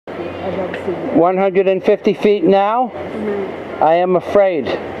150 feet now? I am afraid.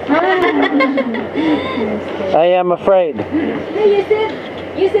 I am afraid. You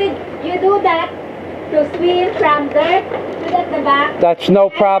said you do that to swim from there to the back. That's no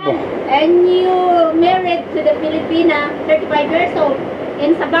problem. And you married to the Filipina, 35 years old,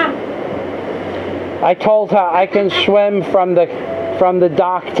 in Sabang. I told her I can swim from the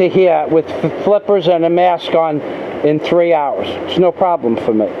dock to here with flippers and a mask on in 3 hours. It's no problem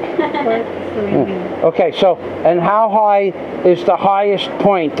for me. Yeah. Okay, so, and how high is the highest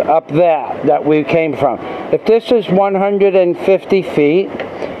point up there that we came from? If this is 150 feet,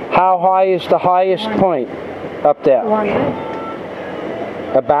 how high is the highest point up there?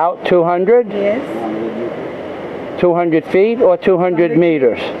 200. About 200? Yes. 200 feet or 200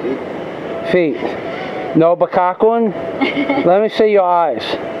 meters? Feet. No bakakun? Let me see your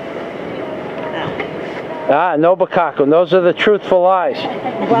eyes. Ah, no bakakun. Those are the truthful eyes.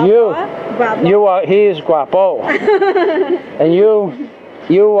 Guapo? You are, he is guapo. And you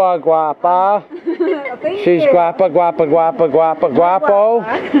are guapa. She's guapa, guapa, guapa, guapa, guapo.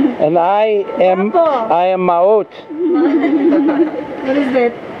 And I am maut. What is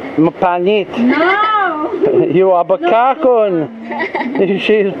it? Mapanit. No! You are bakakun.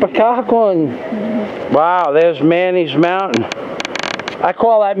 She's bakakun. Wow, there's Manny's Mountain. I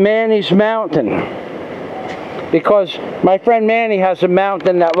call that Manny's Mountain because my friend Manny has a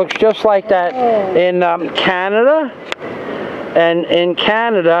mountain that looks just like that in Canada. And in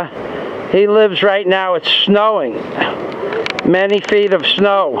Canada, he lives right now, it's snowing. Many feet of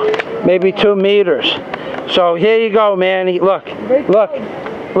snow, maybe 2 meters. So here you go, Manny. Look,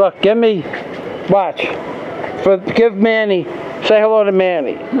 give me, watch. Give Manny, say hello to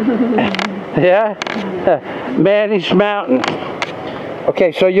Manny. Yeah? Manny's Mountain.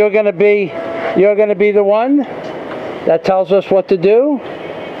 Okay, so you're gonna be the one that tells us what to do?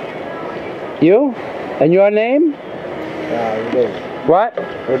 You? And your name? Rodel. What?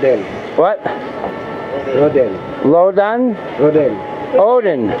 Rodel. What? Rodel. Lodan? Rodel.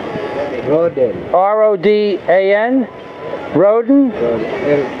 Odin. Rodel. R-O-D-A-N? Roden?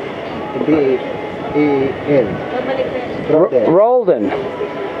 R-D-E-N. Roldan.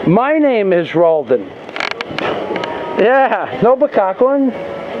 My name is Roldan. Yeah, no bakakun.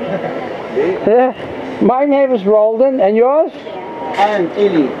 Yeah. My name is Roldan, and yours? I'm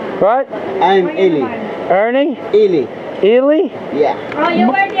Eli. What? I'm Eli. Ernie? Eli. Ely? Yeah. Oh, you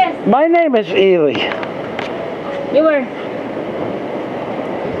were this. My name is Ely. You were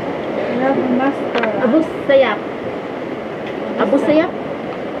Abu Sayap. Abu Sayap?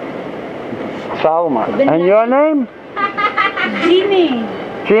 Solomon. And your name? Ginny.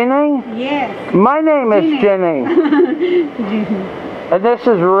 Jeannie? Yes. My name is Jenny. And this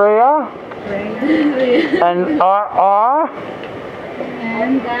is Rhea. And R.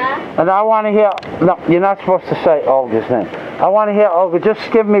 And I want to hear, no, you're not supposed to say Olga's name. I want to hear Olga,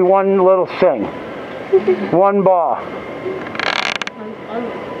 just give me one little sing. One bar.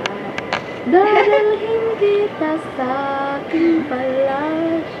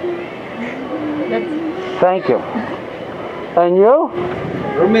 Thank you. And you?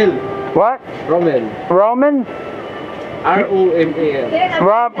 Romel. What? Romel. Roman? R-O-M-A-N.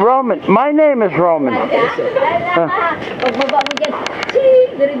 Roman. My name is Roman.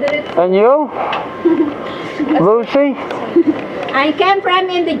 And you? Lucy? I came from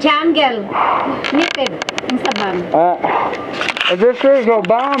in the jungle. Naked in Sabang. And this is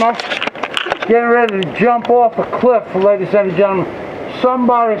Obama getting ready to jump off a cliff, ladies and gentlemen.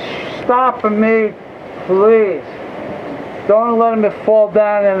 Somebody stopping me, please. Don't let me fall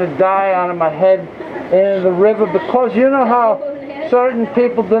down and die on my head into the river, because you know how certain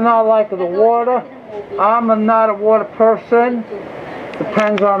people do not like the water. I'm not a water person.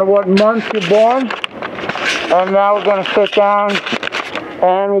 Depends on what month you're born. And now we're going to sit down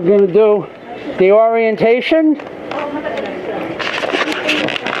and we're going to do the orientation.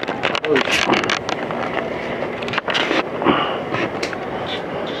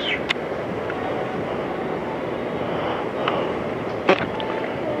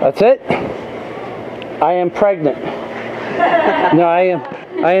 That's it. I am pregnant. No,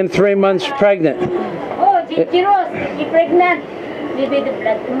 I am 3 months pregnant. Oh, Chiros, you're pregnant. Maybe the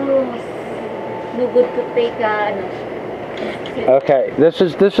blood no good to take Okay, this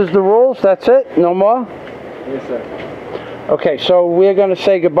is the rules. That's it. No more. Yes, sir. Okay, so we're gonna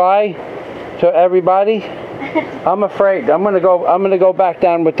say goodbye to everybody. I'm afraid. I'm gonna go back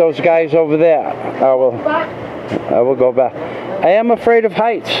down with those guys over there. I will go back. I am afraid of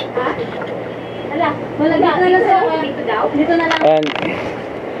heights. And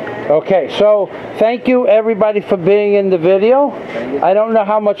Okay, so thank you everybody for being in the video. I don't know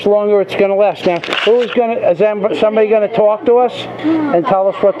how much longer it's going to last. Now, is somebody going to talk to us and tell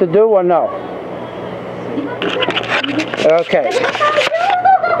us what to do or no? Okay.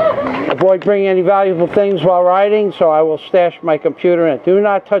 Avoid bringing any valuable things while riding, so I will stash my computer in it. Do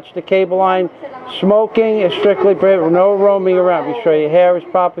not touch the cable line. Smoking is strictly prohibited. No roaming around. Be sure your hair is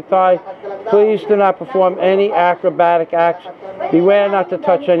properly tied. Please do not perform any acrobatic acts. Beware not to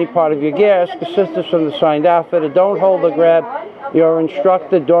touch any part of your gear. Ask assistance from the signed outfitter. Don't hold or grab your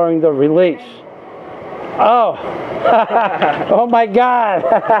instructor during the release. Oh, oh my God.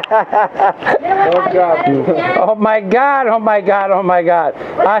 Oh my God, oh my God, oh my God.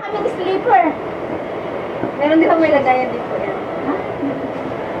 Wala kaming sleeper. Meron din kami lagayan dito yan.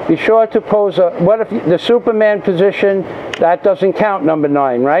 Be sure to pose a, what if the Superman position, that doesn't count, number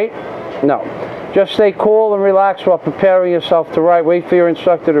 9, right? No. Just stay cool and relax while preparing yourself to ride. Wait for your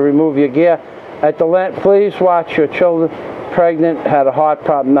instructor to remove your gear. At the land, please watch your children. Pregnant, had a heart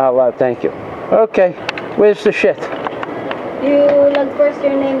problem, not allowed. Thank you. Okay. Where's the shit? You log first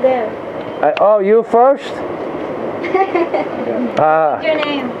your name there. Oh, you first? What's your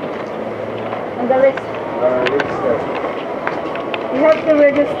name? On the list. Register. You have to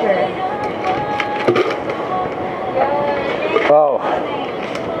register. Oh.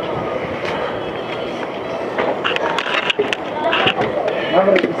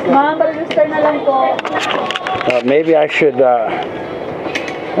 Ma'am, register na lang po. Maybe I should, all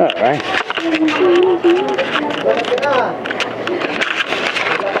right.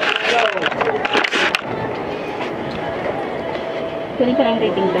 Kunin ko lang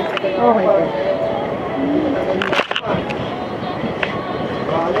rating ba?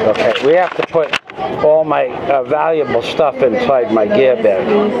 Okay, we have to put all my valuable stuff inside my gear bag.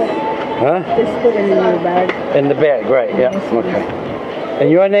 Huh? Just put it in your bag. In the bag, right, yeah, okay. And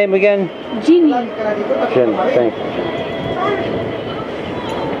your name again? Ginny. Jen, thank you.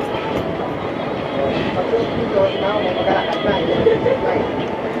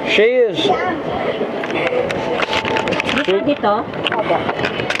 She is... Dito?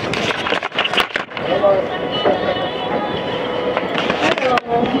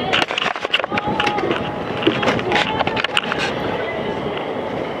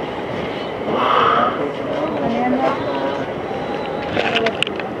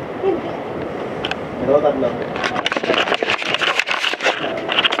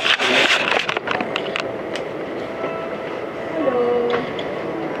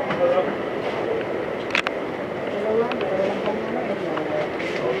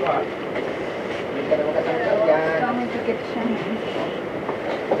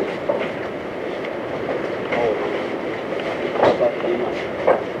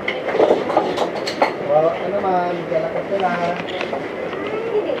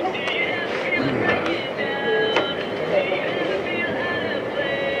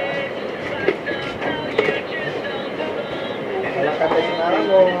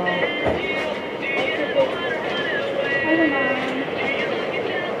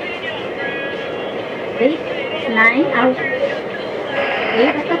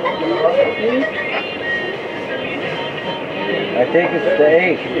 I think it's the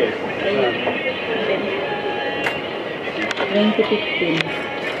 8th. 2015.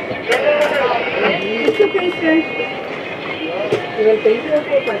 It's okay, sir. You will pay for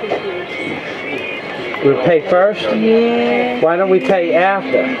We'll pay first? Yes. Why don't we pay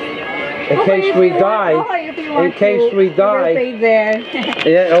after? In case we die. In case we die. You will pay there.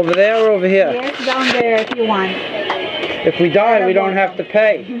 Yeah, over there or over here? Yes, down there if you want. If we die, we don't have to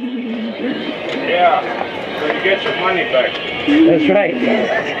pay. Yeah, so you get your money back. That's right.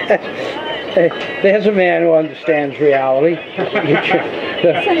 There's a man who understands reality.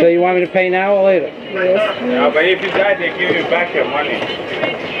 So you want me to pay now or later? Yeah, but if you die, they give you back your money.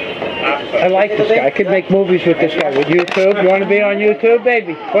 I like this guy. I could make movies with this guy. With YouTube? You want to be on YouTube,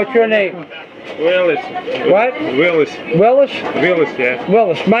 baby? What's your name? Willis. What? Willis. Willis? Willis, yeah.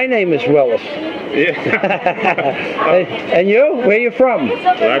 Willis. My name is Willis. Yeah. And you? Where you from?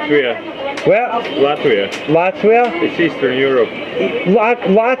 Latvia. Where? Latvia. Latvia? It's Eastern Europe.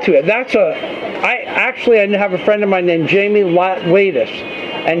 Latvia. That's a... I have a friend of mine named Jamie Latwaitis.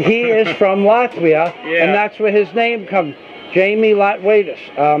 And he is from Latvia. Yeah. And that's where his name comes. Jamie Latwaitis.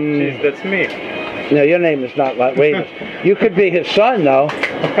 Jeez, that's me. No, your name is not Latwaitis. You could be his son, though.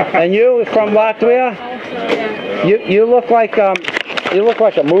 And you from Latvia? You look like a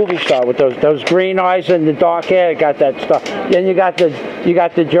movie star with those green eyes and the dark hair. Got that stuff. Then you got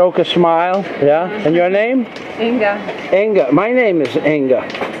the Joker smile. Yeah. And your name? Inga. Inga. My name is Inga.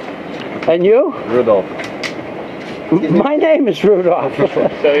 And you? Rudolph. My name is Rudolph.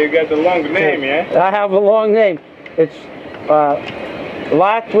 So you got the long name, yeah? I have a long name. It's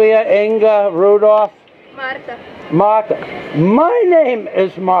Latvia, Inga, Rudolph, Marta. Marta. My name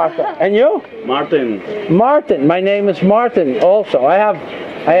is Marta. And you? Martin. Martin. My name is Martin also. I have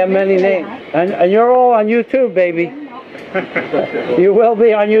many names. And you're all on YouTube, baby. You will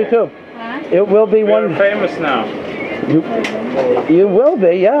be on YouTube. It will be We're one. famous now. You will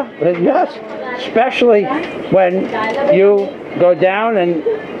be, yeah. Yes. Especially when you go down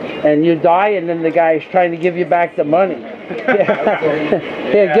and you die, and then the guy is trying to give you back the money.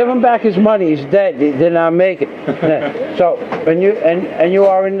 Here, give him back his money. He's dead. He did not make it. So, and you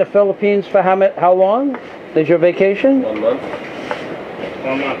are in the Philippines for how long? Is your vacation? 1 month.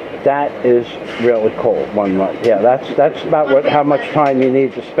 1 month. That is really cold. 1 month. Yeah, that's about how much time you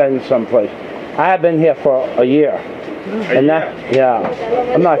need to spend someplace. I have been here for a year, and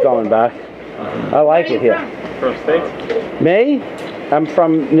I'm not going back. I like it here. From States? Me? I'm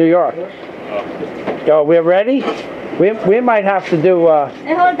from New York. So we're ready? We might have to do. I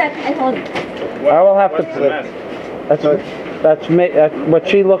hold that. I hold. I will have What's the mess? to. That's me. That's what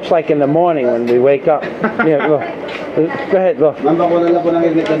she looks like in the morning when we wake up. Yeah, look. Go ahead, look. Ma'am, bako na lang po ng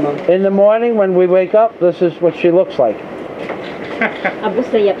ignitan, ma'am. In the morning when we wake up, this is what she looks like. Abos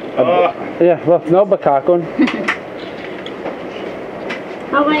sayap. Oh, Yeah, look, no bakakon.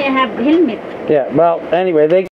 How I have helmet? Yeah, well, anyway, they